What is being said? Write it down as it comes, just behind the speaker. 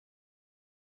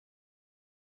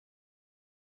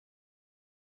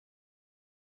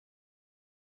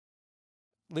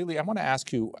Lily, I want to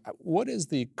ask you, what is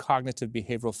the cognitive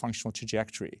behavioral functional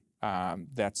trajectory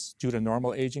that's due to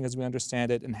normal aging as we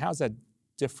understand it, and how's that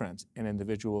different in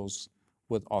individuals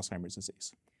with Alzheimer's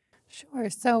disease? Sure.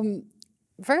 So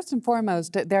first and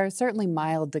foremost, there are certainly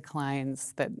mild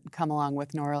declines that come along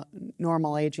with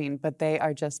normal aging, but they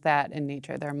are just that in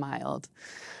nature. They're mild.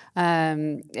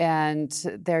 And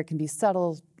there can be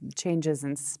subtle changes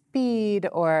in speed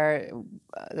or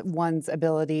one's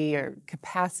ability or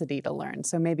capacity to learn.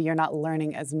 So maybe you're not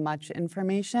learning as much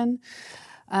information,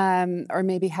 or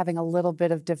maybe having a little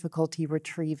bit of difficulty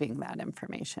retrieving that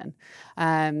information.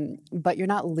 But you're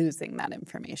not losing that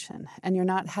information, and you're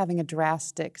not having a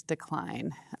drastic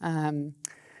decline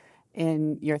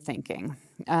in your thinking.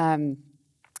 I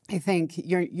think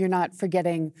you're not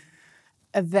forgetting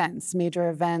events, major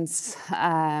events,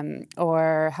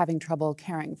 or having trouble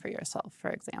caring for yourself, for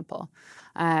example.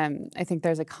 I think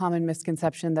there's a common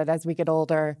misconception that as we get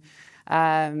older,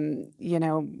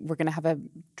 we're going to have a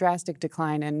drastic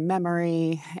decline in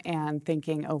memory and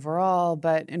thinking overall,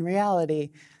 but in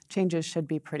reality, changes should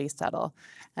be pretty subtle.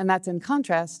 And that's in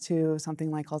contrast to something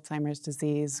like Alzheimer's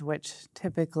disease, which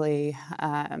typically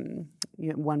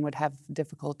one would have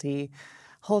difficulty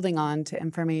holding on to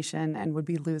information and would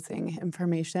be losing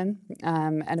information,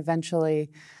 and eventually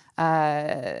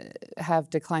have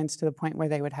declines to the point where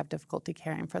they would have difficulty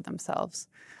caring for themselves.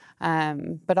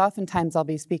 But oftentimes I'll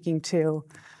be speaking to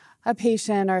a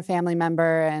patient or a family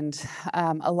member, and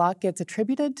a lot gets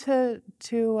attributed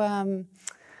to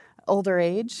older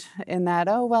age in that,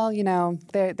 oh, well,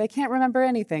 they can't remember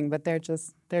anything, but they're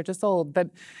just old. But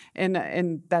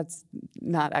and that's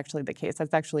not actually the case.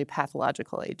 That's actually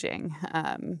pathological aging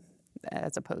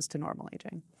as opposed to normal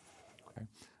aging. Okay.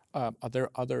 Are there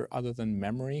other than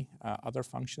memory, other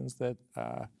functions that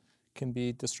can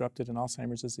be disrupted in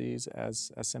Alzheimer's disease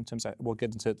as symptoms? We'll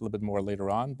get into it a little bit more later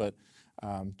on, but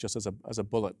just as a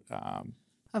bullet.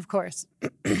 Of course,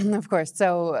 of course.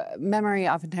 So memory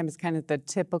oftentimes is kind of the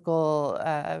typical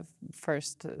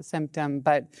first symptom,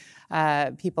 but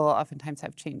people oftentimes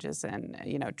have changes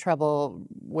in, trouble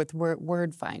with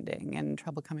word finding and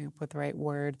trouble coming up with the right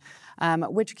word,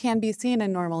 which can be seen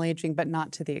in normal aging, but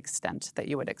not to the extent that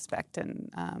you would expect in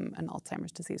an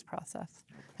Alzheimer's disease process.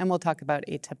 And we'll talk about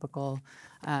atypical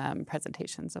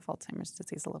presentations of Alzheimer's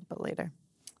disease a little bit later.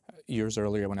 Years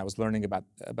earlier, when I was learning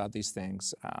about these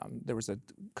things, there was a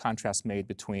contrast made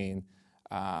between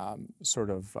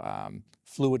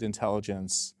fluid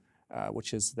intelligence,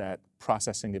 which is that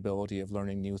processing ability of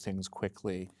learning new things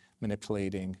quickly,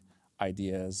 manipulating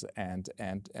ideas, and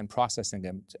processing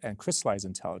them, and crystallized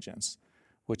intelligence,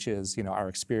 which is our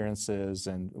experiences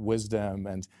and wisdom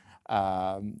and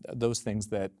those things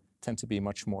that tend to be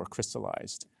much more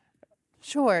crystallized.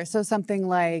 Sure. So something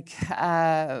like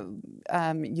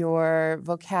your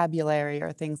vocabulary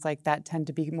or things like that tend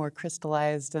to be more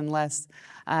crystallized and less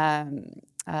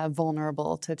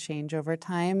vulnerable to change over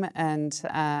time, and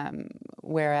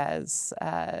whereas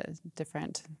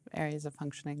different areas of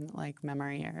functioning like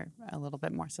memory are a little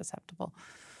bit more susceptible.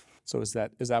 So is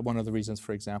that one of the reasons,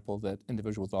 for example, that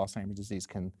individuals with Alzheimer's disease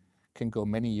can go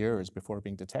many years before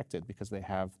being detected because they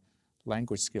have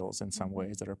language skills in some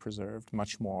ways that are preserved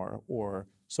much more, or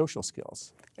social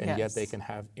skills, and yet they can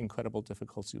have incredible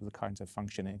difficulty with the kinds of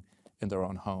functioning in their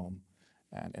own home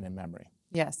and in memory.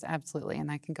 Yes, absolutely, and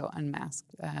that can go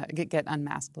unmasked, get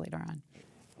unmasked later on.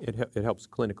 It helps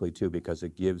clinically too, because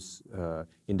it gives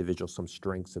individuals some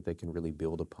strengths that they can really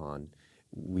build upon.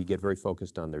 We get very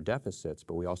focused on their deficits,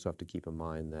 but we also have to keep in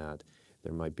mind that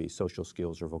there might be social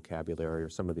skills or vocabulary or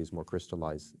some of these more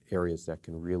crystallized areas that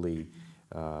can really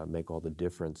make all the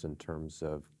difference in terms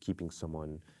of keeping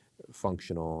someone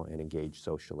functional and engaged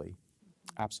socially.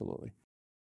 Absolutely.